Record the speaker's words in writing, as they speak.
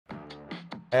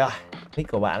Đây rồi,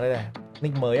 nick của bạn đây này,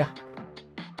 nick mới à?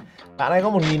 Bạn này có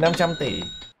 1.500 tỷ.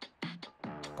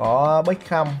 Có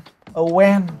Beckham,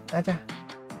 Owen,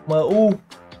 MU.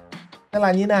 Thế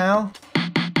là như nào?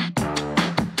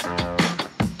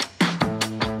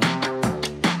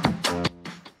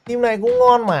 Team này cũng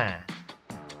ngon mà.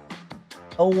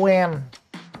 Owen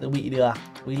tự bị được.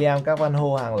 William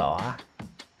Carvalho hàng lỏ.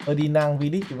 Ferdinand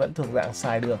Vidic thì vẫn thuộc dạng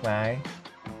xài được này.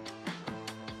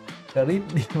 Chris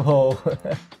Divo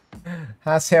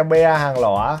Hasebe hàng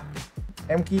lỏ.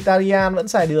 Mkhitaryan vẫn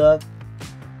xài được.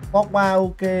 Pogba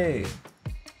ok.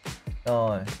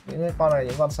 Rồi, những cái con này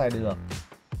những con xài được.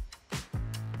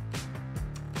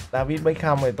 David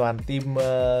Beckham này toàn team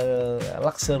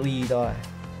luxury thôi.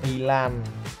 Milan,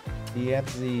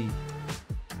 PSG,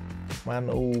 Man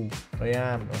U,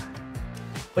 Real.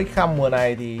 Beckham mùa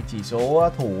này thì chỉ số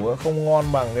thủ không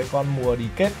ngon bằng cái con mùa đi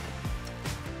kết,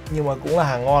 nhưng mà cũng là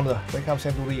hàng ngon rồi. Beckham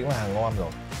Century cũng là hàng ngon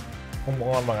rồi, không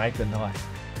ngon bằng Icon thôi.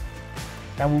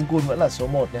 Chabunkun vẫn là số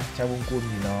 1 nha. Chabunkun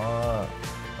thì nó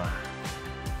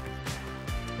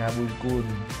Chabunkun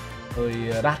hơi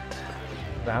đắt,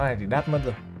 giá này thì đắt mất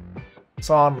rồi.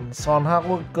 Son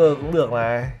Hardworker cũng được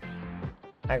này.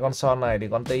 Hai con Son này thì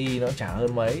con TI nó chả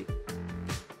hơn mấy.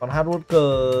 Còn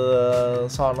Hardworker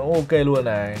Son nó cũng ok luôn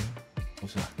này.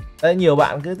 Đấy, nhiều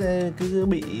bạn cứ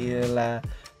bị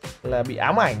là bị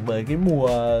ám ảnh bởi cái mùa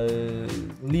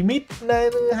limit.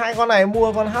 Đấy, hai con này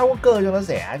mua con Hardworker cho nó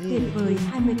rẻ chứ. Tuyệt vời,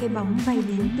 20 cái bóng vay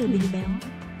đến từ Bình Béo.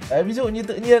 Đấy, ví dụ như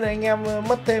tự nhiên anh em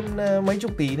mất thêm mấy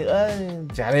chục tỷ nữa,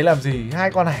 chả lấy làm gì.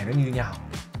 Hai con này nó như nhau.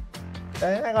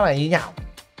 Đấy, hai con này như nhau.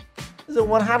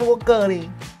 Dùng con Hardworker đi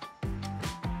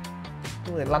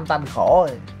người lăn tăn khó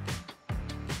rồi.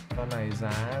 Con này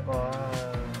giá có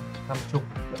 50.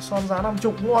 Son giá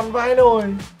 50 ngon vãi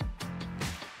nồi.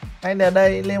 Hay là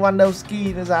đây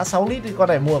Lewandowski nó giá 6 lít thì con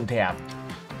này mua làm thèm.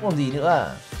 Không còn gì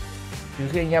nữa. Trừ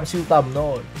khi anh em sưu tầm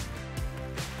thôi.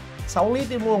 6 lít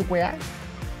thì mua làm qué.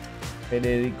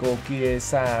 Federico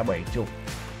Chiesa 70.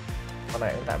 Con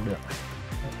này cũng tạm được.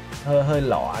 Hơi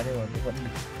lỏ nhưng mà cũng vẫn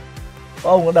được. Có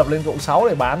ông nó đập lên cộng 6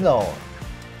 để bán rồi.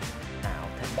 Nào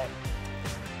thật đấy.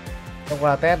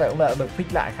 Socrates này cũng đã được fix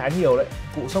lại khá nhiều đấy.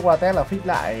 Cụ Socrates là fix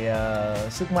lại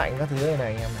sức mạnh các thứ này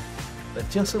anh em này. Đợt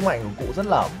trước sức mạnh của cụ rất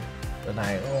lỏng. Đợt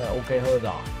này cũng là ok hơn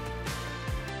rồi.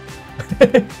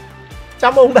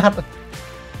 Trăm ông đặt.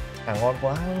 Càng ngon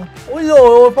quá. Ôi dồi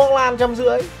ôi, Forlan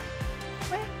 150.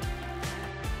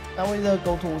 Sao bây giờ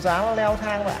cầu thủ giá nó leo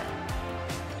thang lại.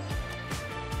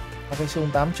 Và cái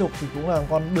súng 80 thì cũng là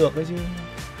con được đấy chứ.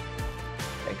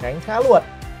 Cái cánh khá luật.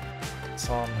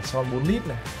 Son 4 lít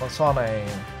này. Con son này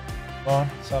ngon.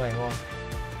 Son này ngon.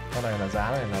 Con này là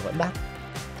giá này là vẫn đắt.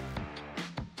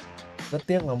 Rất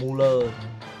tiếc là Muller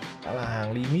đã là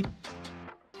hàng limit.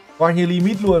 Coi như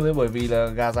limit luôn đấy, bởi vì là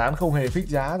gà rán không hề fix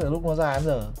giá từ lúc nó ra đến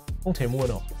giờ. Không thể mua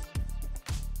nổi.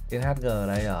 Tiền HG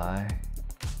đây rồi.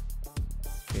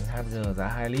 Tiền HG giá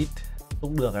 2 lít.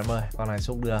 Xúc được em ơi. Con này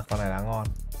xúc được. Con này đáng ngon.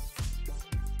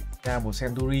 Ra một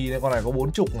Century đấy. Con này có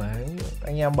 40 này.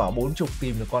 Anh em bảo 40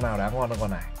 tìm được con nào đáng ngon hơn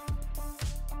con này.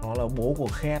 Nó là bố của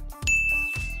Khét.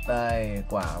 Đây,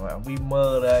 quả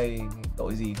Vimer đây.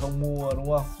 Tội gì không mua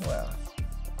đúng không?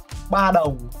 3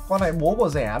 đồng. Con này bố của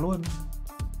rẻ luôn.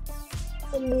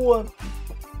 Không mua.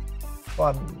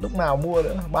 Còn lúc nào mua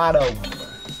nữa. 3 đồng.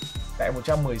 Tại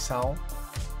 116.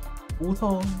 Cú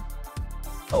thôi.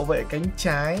 Hậu vệ cánh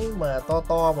trái mà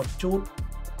to một chút.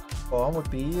 Có một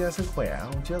tí sức khỏe.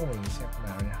 Hôm trước mình xem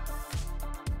nào nhỉ.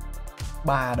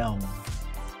 3 đồng.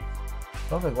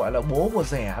 Nó phải gọi là bố của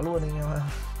rẻ luôn anh em ạ.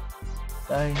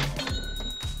 Đây.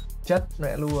 Chất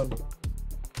mẹ luôn.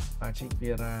 Patrick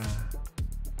Vieira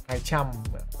 200.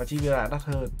 Patrick Vieira đắt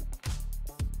hơn.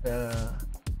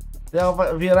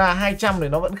 Vieira 200 thì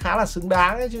nó vẫn khá là xứng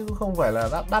đáng ấy, chứ không phải là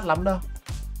đắt lắm đâu.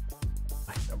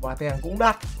 Boateng cũng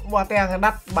đắt. Boateng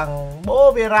đắt bằng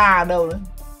bố Vieira ở đâu nữa.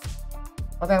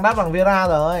 Boateng đắt bằng Vieira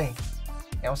rồi.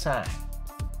 Éo xài.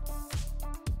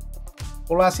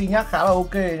 Kolasinac khá là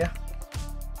ok nhá.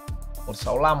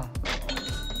 165.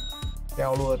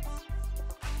 Keo luôn.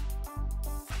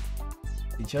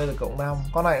 Chỉ chơi được cộng 5.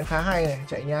 Con này cũng khá hay này,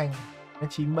 chạy nhanh. Nó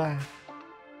 93.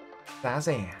 Giá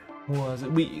rẻ, mua dự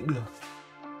bị cũng được.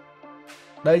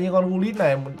 Đây như con Gullit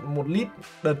này 1 lít.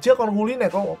 Đợt trước con Gullit này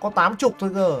có 80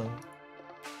 thôi cơ.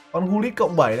 Con Gullit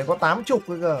cộng 7 này có 80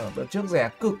 thôi cơ. Đợt trước rẻ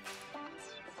cực.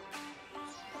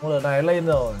 Con đợt này lên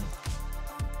rồi.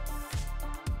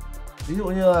 Ví dụ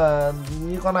như là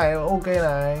như con này ok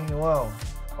này, đúng không?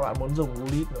 Các bạn muốn dùng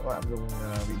Gullit, các bạn dùng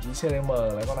vị trí CDM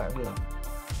lấy con này cũng được.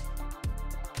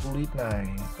 Gullit này,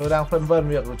 tôi đang phân vân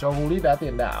việc cho Gullit đá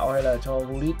tiền đạo hay là cho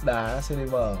Gullit đá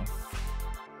CDM.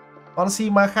 Con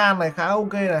Simakhan này khá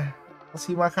ok này. Con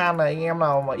Simakhan này anh em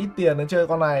nào mà ít tiền để chơi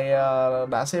con này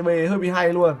đá CB hơi bị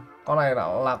hay luôn. Con này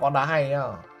là con đá hay nhá.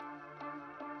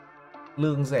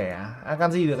 Lương rẻ.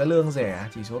 Akanji được cái lương rẻ,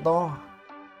 chỉ số to.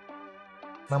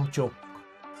 50.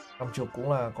 50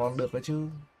 cũng là con được đấy chứ.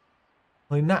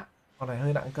 Hơi nặng, con này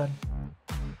hơi nặng cân.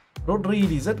 Rodri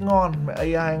thì rất ngon, mẹ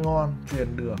AI ngon,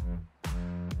 truyền được.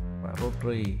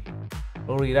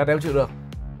 Rodri đã đeo chịu được.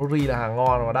 Rodri là hàng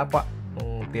ngon và đắt quá.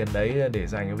 Tiền đấy để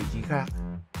dành cho vị trí khác.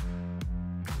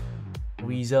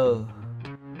 Weezer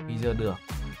được.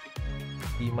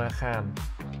 Simakhan,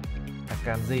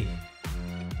 Akanji,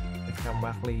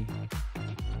 Barkley.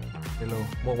 Hello,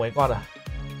 mua mấy con à?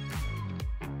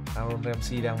 Aaron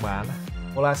Ramsey đang bán.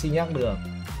 Polasi nhắc được.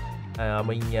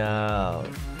 Mình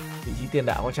vị trí tiền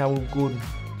đạo có Chabunkun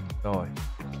rồi.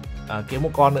 Kiếm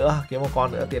một con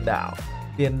nữa tiền đạo.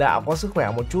 Tiền đạo có sức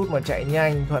khỏe một chút mà chạy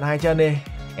nhanh, thuận hai chân đi.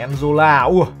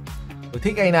 Enzola. Tôi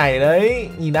thích anh này đấy.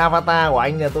 Nhìn avatar của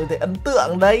anh là tôi thấy ấn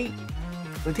tượng đấy.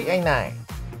 Tôi thích anh này.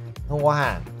 Không có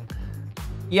hàng.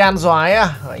 Ian Doái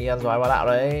à? Ian Doái vào đạo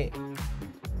đấy.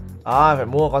 Phải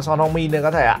mua con Son Heung-min đây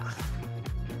có thể ạ.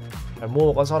 Phải mua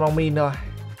một con Son Heung-min thôi.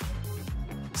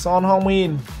 Son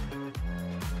Heung-min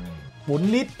 4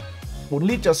 lít. 4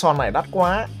 lít cho Son này đắt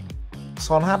quá.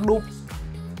 Son hát đúp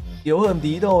yếu hơn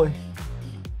tí thôi.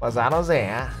 Và giá nó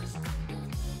rẻ.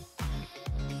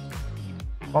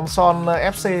 Con Son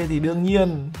FC thì đương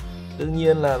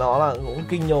nhiên là nó là cũng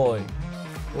kinh rồi.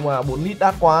 Nhưng mà 4 lít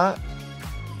đắt quá.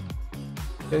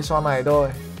 Chơi Son này thôi.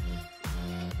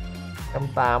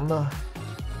 180 thôi.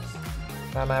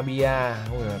 Sanabia.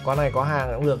 Con này có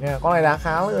hàng cũng được nha. Con này đá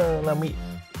khá là mịn.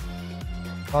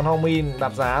 Con Heung-min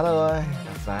đặt giá thôi.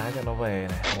 Đặt giá cho nó về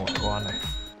này. Một con này.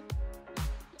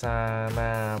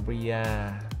 Sanabria.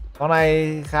 Con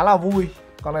này khá là vui.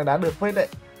 Con này đá được phết đấy.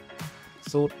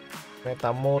 Sút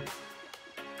Meta 1.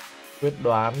 Quyết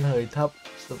đoán hơi thấp.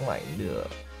 Sức mạnh được.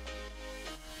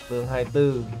 Tương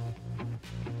 24.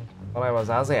 Con này vào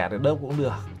giá rẻ để đớp cũng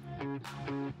được.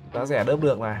 Giá rẻ đớp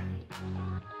được này.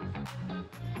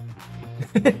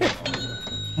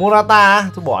 Morata.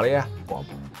 Tôi bỏ đi à. Bỏ.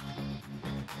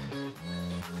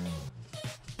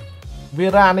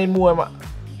 Vera nên mua em ạ.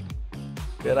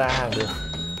 Vera hàng được.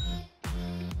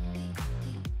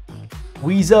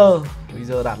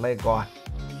 Weezer đặt lên coi.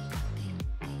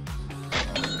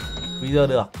 Weezer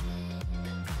được.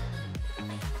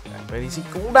 Perisic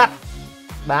cũng đắt.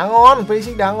 Đá ngon,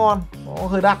 Perisic đá ngon. Nó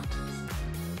hơi đắt.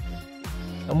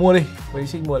 Mua đi,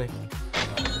 Perisic mua đi.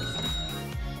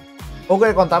 Ok,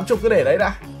 còn 80 cứ để đấy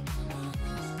đã.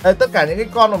 Đây, tất cả những cái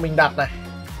con mà mình đặt này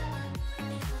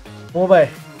mua về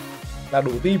là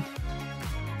đủ team.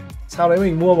 Sau đấy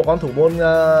mình mua một con thủ môn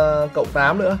cộng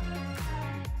 8 nữa.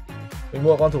 Mình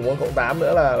mua con thủ môn cộng 8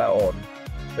 nữa là ổn.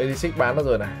 Perisic bán được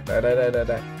rồi này.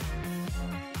 Đây.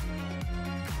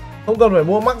 Không cần phải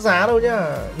mua mắc giá đâu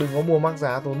nhá. Đừng có mua mắc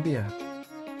giá tốn tiền.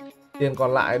 Tiền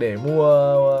còn lại để mua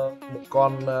một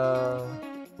con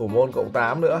thủ môn cộng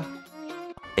 8 nữa.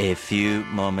 A few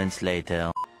moments later.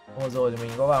 Mua rồi thì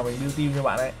mình có vào mình build team cho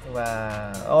bạn ấy.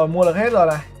 Và mua được hết rồi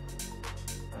này.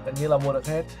 Gần như là mua được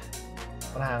hết.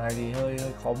 Con hàng này thì hơi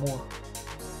khó mua.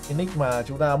 Cái nick mà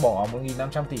chúng ta bỏ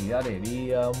 1.500 tỷ ra để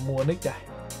đi mua nick này.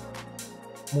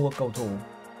 Mua cầu thủ.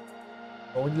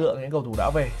 Có lượng những cầu thủ đã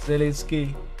về. Zelensky,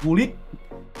 Gullit.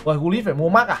 Rồi Gullit phải mua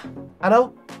mắc à? À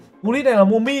đâu? Gullit này là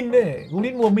mua min đấy.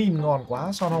 Gullit mua min ngon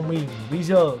quá. Son Heung-min,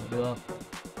 Weezer được.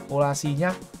 Polasi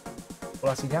nhắc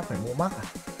phải mua mắc à?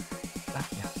 Đắt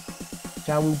nhỉ.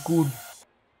 Chabunkun,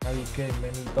 Harry Kane,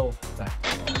 Benito. Đây.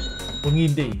 1.000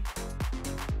 tỷ.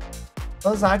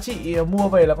 Giá trị mua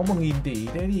về là có 1.000 tỷ.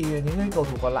 Thế thì những cái cầu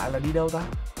thủ còn lại là đi đâu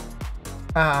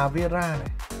ta? Vera này.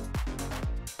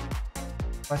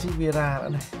 Patrick Vera nữa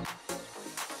này.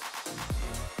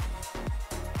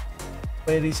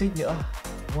 Perisic nữa.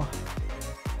 Đúng rồi.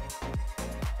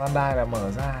 Van Dijk là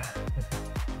mở ra.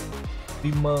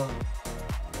 Wimmer,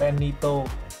 Benito,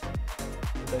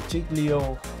 Chiglio,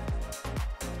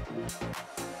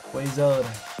 Weezer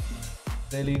này,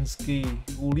 Zelensky,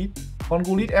 Gullit. Con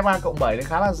Gullit FA cộng 7 đấy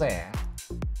khá là rẻ.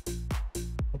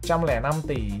 105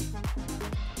 tỷ.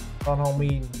 Son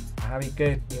Heung-min, Harry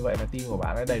Kane. Như vậy là team của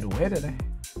bạn ấy đầy đủ hết rồi đấy.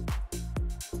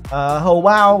 Hầu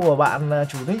bao của bạn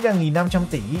chủ nick là 1.500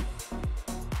 tỷ.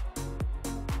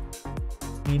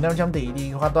 1.500 tỷ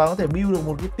thì hoàn toàn có thể build được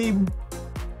một cái team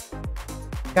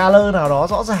color nào đó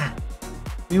rõ ràng.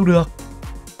 Build được.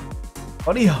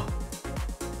 Có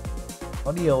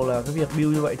điều là cái việc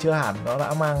build như vậy chưa hẳn nó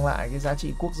đã mang lại cái giá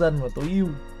trị quốc dân và tối ưu.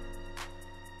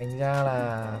 Thành ra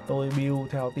là tôi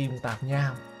build theo team tạp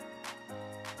nham.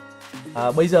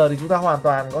 Bây giờ thì chúng ta hoàn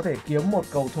toàn có thể kiếm một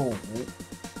cầu thủ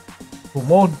Thủ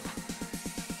môn.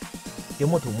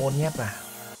 Kiếm một thủ môn nhét vào.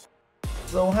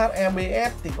 Dấu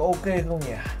HMBS thì có ok không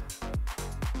nhỉ?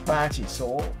 3 chỉ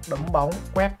số, đấm bóng,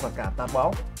 quét và cả tạt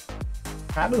bóng.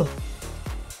 Khá được.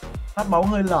 Phát bóng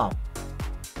hơi lỏng.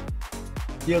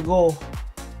 Diego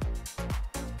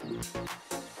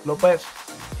Lopez.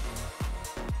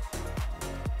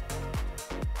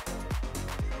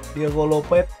 Diego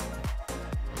Lopez.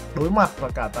 Đối mặt và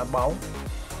cả tạt bóng.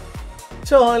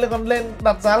 Trời ơi, lại còn lên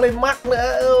đặt giá lên mắc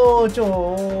nữa. Ôi trời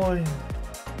ơi.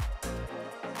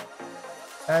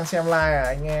 Đang xem like à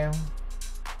anh em?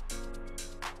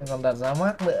 Còn đặt giá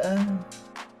mắc nữa.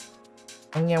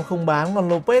 Anh em không bán còn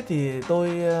Lopez thì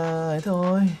tôi ấy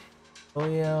thôi.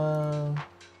 Tôi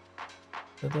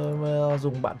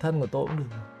dùng bản thân của tôi cũng được.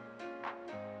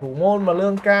 Thủ môn mà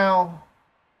lương cao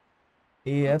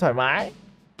thì thoải mái.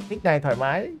 Nick này thoải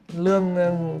mái. Lương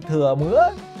thừa mứa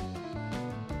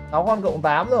 6 con cộng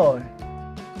 8 rồi.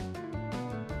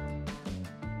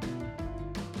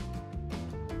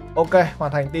 Ok,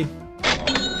 hoàn thành team.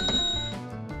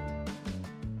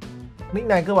 Nick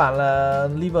này cơ bản là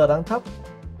liver đang thấp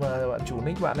mà bạn chủ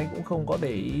nick bạn ấy cũng không có để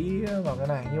ý vào cái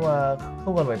này, nhưng mà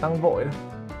không cần phải tăng vội đâu,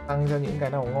 tăng cho những cái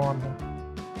nào ngon thôi.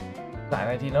 Giải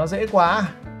này thì nó dễ quá,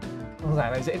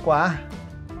 giải này dễ quá.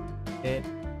 Thế,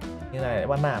 như này lại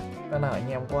bắt nạt anh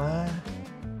em quá.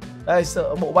 Đây,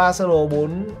 bộ 3 sơ đồ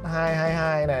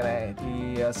 4222 này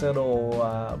thì sơ đồ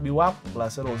build up là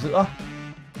sơ đồ giữa,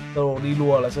 sơ đồ đi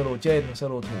lùa là sơ đồ trên, sơ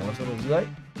đồ thủ là sơ đồ dưới.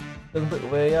 Tương tự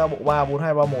với bộ 3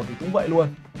 4231 thì cũng vậy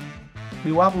luôn.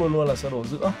 Build up luôn luôn là sơ đồ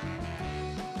giữa.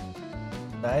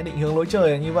 Đấy, định hướng lối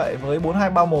chơi là như vậy. Với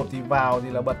 4231 thì vào thì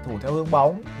là bật thủ theo hướng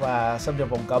bóng và xâm nhập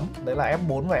vòng cấm, đấy là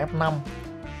F4 và F5.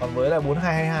 Còn với là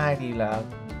 4222 thì là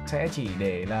sẽ chỉ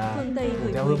để là thủ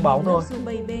theo hướng bóng thôi.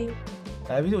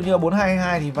 Đấy, ví dụ như là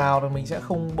 4222 thì vào thì mình sẽ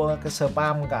không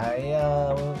spam cái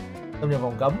xâm nhập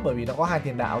vòng cấm bởi vì nó có 2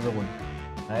 tiền đạo rồi.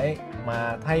 Đấy,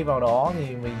 mà thay vào đó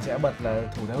thì mình sẽ bật là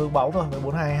thủ theo hướng bóng thôi. Với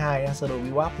 4222 sơ đồ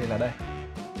build up thì là đây.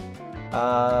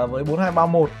 Với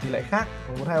 4231 thì lại khác.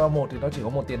 Với 4231 thì nó chỉ có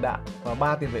 1 tiền đạo và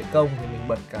 3 tiền vệ công thì mình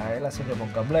bật cái là xâm nhập vòng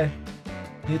cấm lên.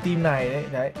 Như team này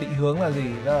đấy, định hướng là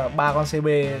gì? Đó là 3 con CB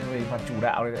về mặt chủ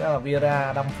đạo đấy, là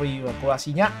Vieira, Dumfries và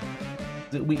Kolasinac.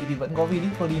 Dự bị thì vẫn có Vidic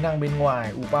Ferdinand bên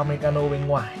ngoài, Upamecano bên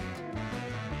ngoài.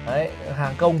 Đấy,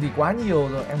 hàng công thì quá nhiều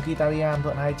rồi. Mkhitaryan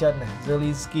thuận hai chân này,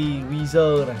 Zielinski,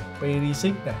 Wieser này,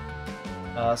 Perisic này,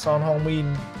 Son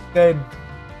Heung-min, Kane,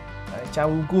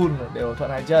 Chabunkun đều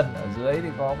thuận hai chân. Ở dưới thì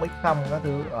có Beckham các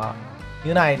thứ. Đó.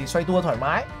 Như này thì xoay tua thoải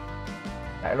mái.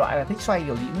 Đại loại là thích xoay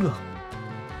kiểu gì cũng được.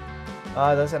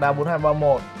 Tôi sẽ đá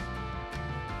 4231.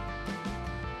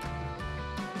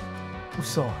 Úi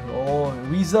dồi ôi,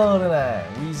 Wieser đây này,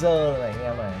 Wieser này anh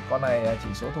em này. Con này là chỉ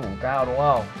số thủ cao đúng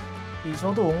không? Chỉ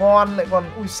số thủ ngon lại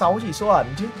còn 6 chỉ số ẩn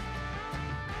chứ.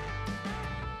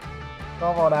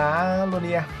 Cho vào đá luôn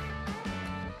đi em.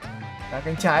 Đá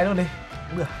cánh trái luôn đi.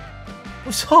 Cũng được.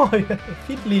 Úi xôi,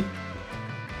 khít lịt.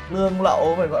 Lương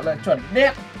lậu phải gọi là chuẩn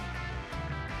nét.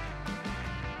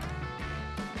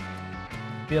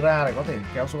 Vieira này có thể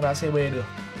kéo xuống đá CB được.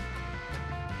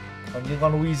 Còn như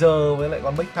con Wieser với lại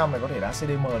con Beckham này có thể đá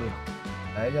CDM được.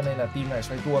 Đấy, cho nên là team này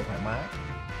xoay tua thoải mái.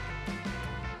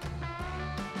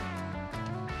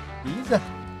 Ý ra.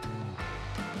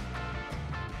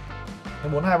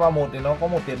 Cái 4231 thì nó có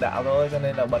 1 tiền đạo thôi, cho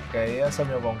nên là bật cái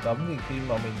xâm nhập vòng cấm thì khi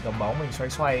mà mình cầm bóng mình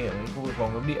xoay ở cái khu vực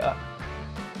vòng cấm địa,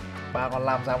 3 con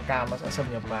lam giam cam nó sẽ xâm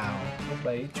nhập vào, lúc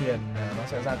đấy truyền nó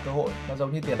sẽ ra cơ hội, nó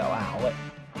giống như tiền đạo ảo vậy.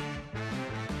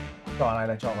 Trò này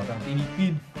là trò của thằng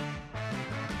Tinikin.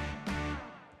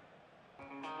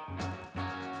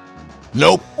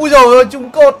 Nope. Ui dồi ôi,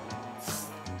 trúng cột.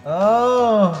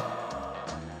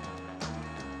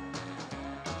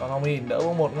 Còn Hồng Min đỡ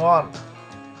một ngon.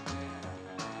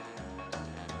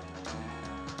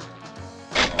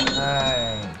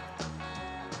 Này.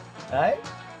 Đấy.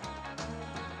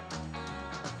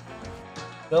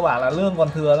 Cơ bản là lương còn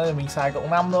thừa nên mình xài cộng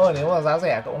 5 thôi. Nếu mà giá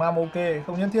rẻ cộng 5 ok,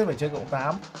 không nhất thiết phải chơi cộng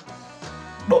 8.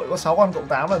 Đội có 6 con cộng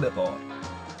 8 là được rồi.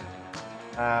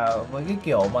 Với cái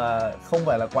kiểu mà không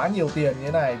phải là quá nhiều tiền như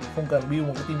thế này thì không cần build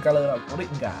một cái team color nào cố định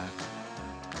cả.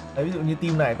 Đấy, ví dụ như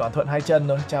team này toàn thuận hai chân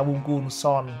thôi, Chabunkun,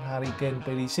 Son, Harry Kane,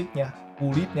 Perisic nha,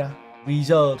 Gullit nha,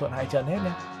 Wieser thuận hai chân hết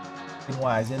nhá. Bên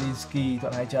ngoài Zielinski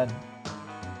thuận hai chân.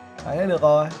 Đấy, hết được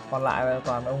rồi. Còn lại là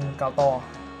toàn ông cao to.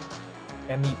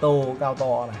 Enito cao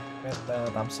to này,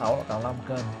 86 là 85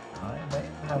 cân. Đấy,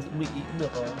 hàng dự bị cũng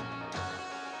được rồi.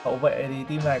 Hậu vệ thì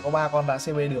team này có 3 con đá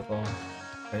CB được rồi.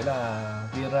 Đấy là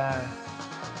Vieira,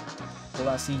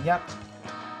 Kolasinac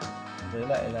với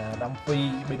lại là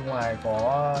Dumfries. Bên ngoài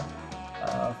có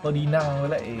Ferdinand với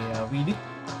lại Vidic.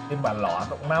 Bên bản lỏ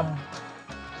cộng 5.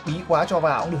 bí quá cho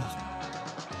vào cũng được.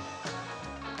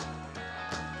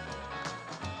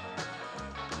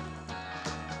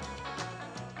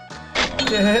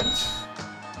 Chết.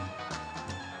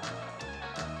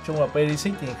 Chung là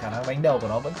Perisic thì khả năng đánh đầu của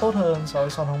nó vẫn tốt hơn so với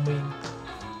Son Heung-min.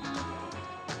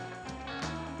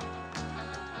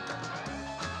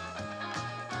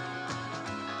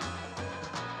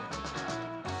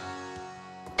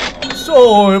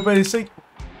 Rồi Perisic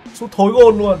sút thối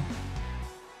gôn luôn.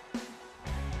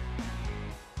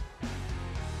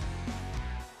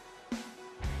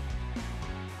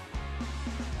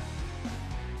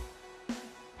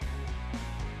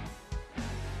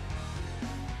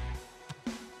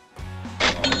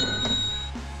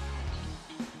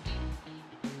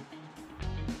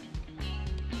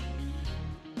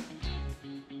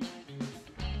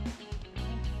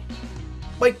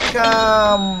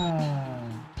 Beckham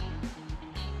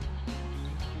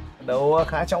đấu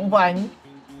khá chóng vánh.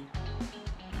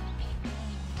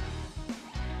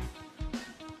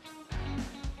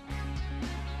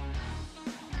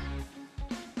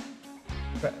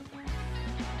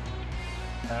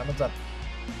 Mất giật.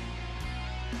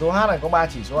 Số H này có 3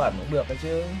 chỉ số ẩn cũng được đấy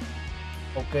chứ.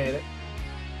 Ok đấy.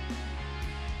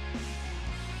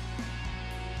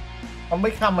 Con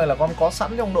Beckham này là con có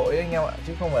sẵn trong đội ấy, anh em ạ,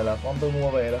 chứ không phải là con tôi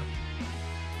mua về đâu.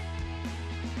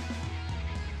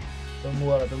 Tôi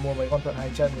mua mấy con thuận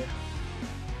hai chân kìa.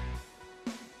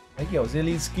 Đấy kiểu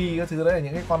Zielinski các thứ đấy là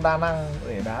những cái con đa năng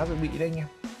để đá dự bị đấy anh em.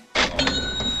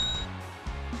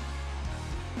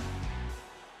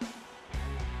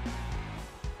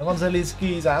 Cái con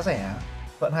Zielinski giá rẻ,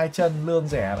 thuận hai chân, lương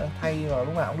rẻ nữa, thay vào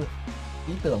lúc nào cũng được.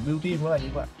 Ý tưởng build team nó là như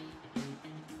vậy.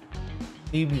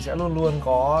 Team thì sẽ luôn luôn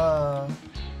có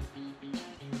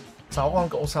 6 con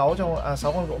cộng 6 trong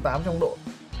 6 con cộng 8 trong đội.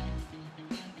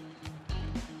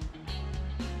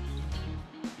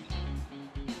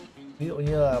 Ví dụ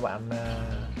như là bạn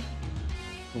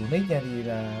chủ nick này thì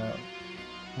là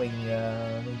mình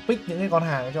pick những cái con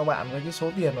hàng cho bạn với cái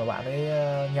số tiền mà bạn ấy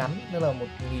nhắn, tức là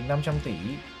 1.500 tỷ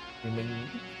thì mình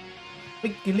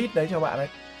pick cái list đấy cho bạn ấy.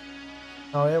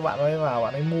 Rồi bạn ấy vào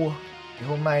bạn ấy mua. Thì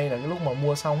hôm nay là cái lúc mà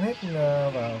mua xong hết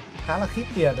và khá là khít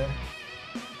tiền đấy.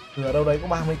 Thừa đâu đấy có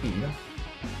 30 tỷ thôi.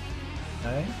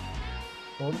 Đấy.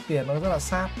 Số tiền nó rất là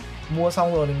sát. Mua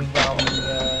xong rồi thì mình vào mình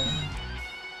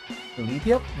xử lý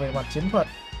tiếp về mặt chiến thuật,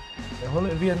 để huấn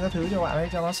luyện viên các thứ cho bạn ấy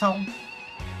cho nó xong.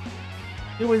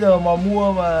 Chứ bây giờ mà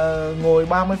mua mà ngồi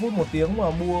 30 phút 1 tiếng mà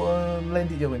mua lên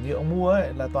thị trường chuyển nhượng mua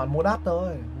ấy là toàn mua đắt thôi.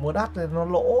 Mua đắt thì nó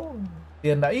lỗ.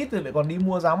 Tiền đã ít rồi lại còn đi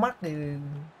mua giá mắc thì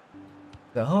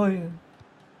dở hơi.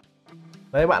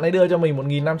 Đấy, bạn ấy đưa cho mình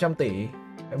 1.500 tỷ.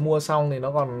 Đấy, mua xong thì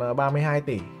nó còn 32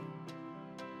 tỷ.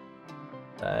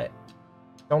 Đấy.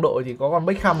 Trong đội thì có con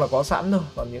Beckham là có sẵn thôi.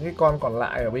 Còn những cái con còn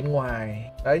lại ở bên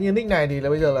ngoài. Đấy, như nick này thì là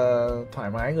bây giờ là thoải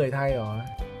mái người thay rồi.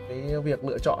 Cái việc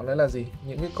lựa chọn đấy là gì?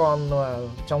 Những cái con mà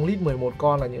trong list 11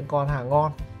 con là những con hàng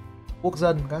ngon, quốc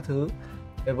dân các thứ.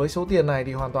 Để với số tiền này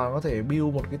thì hoàn toàn có thể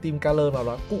build một cái team color nào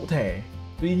đó cụ thể.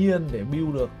 Tuy nhiên để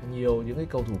build được nhiều những cái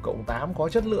cầu thủ cộng 8 có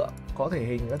chất lượng, có thể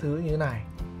hình các thứ như thế này,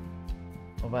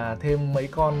 và thêm mấy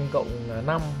con cộng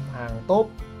 5 hàng top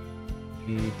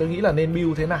thì tôi nghĩ là nên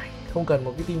build thế này, không cần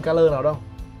một cái team color nào đâu.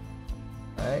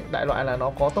 Đấy, đại loại là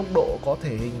nó có tốc độ, có thể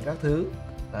hình các thứ.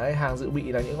 Đấy, hàng dự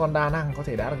bị là những con đa năng có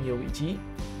thể đá được nhiều vị trí.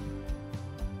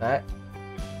 Đấy.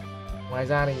 Ngoài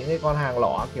ra thì những cái con hàng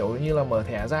lỏ kiểu như là mở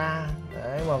thẻ ra,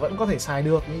 đấy, mà vẫn có thể xài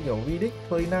được như kiểu Vidic,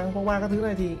 Phơi năng, Pogba các thứ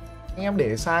này thì anh em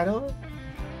để xài đó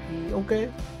thì ok.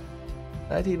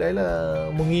 Đấy thì đấy là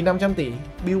 1.500 tỷ.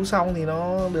 Build xong thì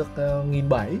nó được 1.700,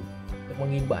 được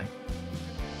 1.700.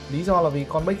 Lý do là vì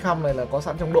con Beckham này là có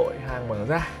sẵn trong đội, hàng mở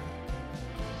ra.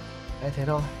 Đấy, thế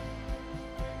thôi.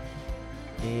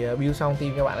 Thì build xong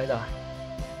team cho bạn ấy rồi.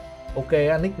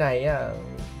 Ok, nick này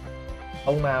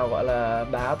ông nào gọi là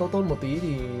đá tốt một tí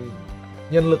thì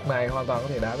nhân lực này hoàn toàn có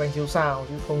thể đá danh siêu sao,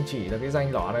 chứ không chỉ là cái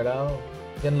danh lỏ này đâu.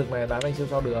 Nhân lực này đá danh siêu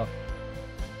sao được.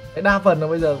 Thế đa phần là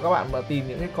bây giờ các bạn mà tìm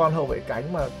những cái con hậu vệ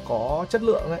cánh mà có chất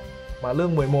lượng ấy, mà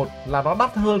lương 11 là nó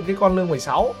đắt hơn cái con lương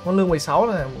 16. Con lương 16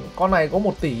 là con này có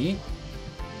 1 tỷ.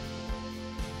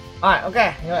 Rồi, ok,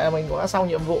 như vậy mình cũng đã xong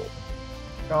nhiệm vụ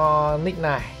cho nick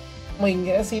này. Mình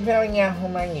sẽ xin phép anh em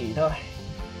hôm nay nghỉ thôi.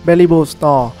 binhbe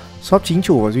Store, shop chính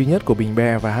chủ và duy nhất của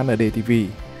BINHBE và HND TV.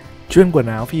 Chuyên quần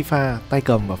áo FIFA, tay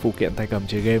cầm và phụ kiện tay cầm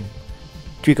chơi game.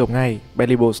 Truy cập ngay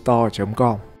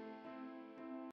binhbestore.com.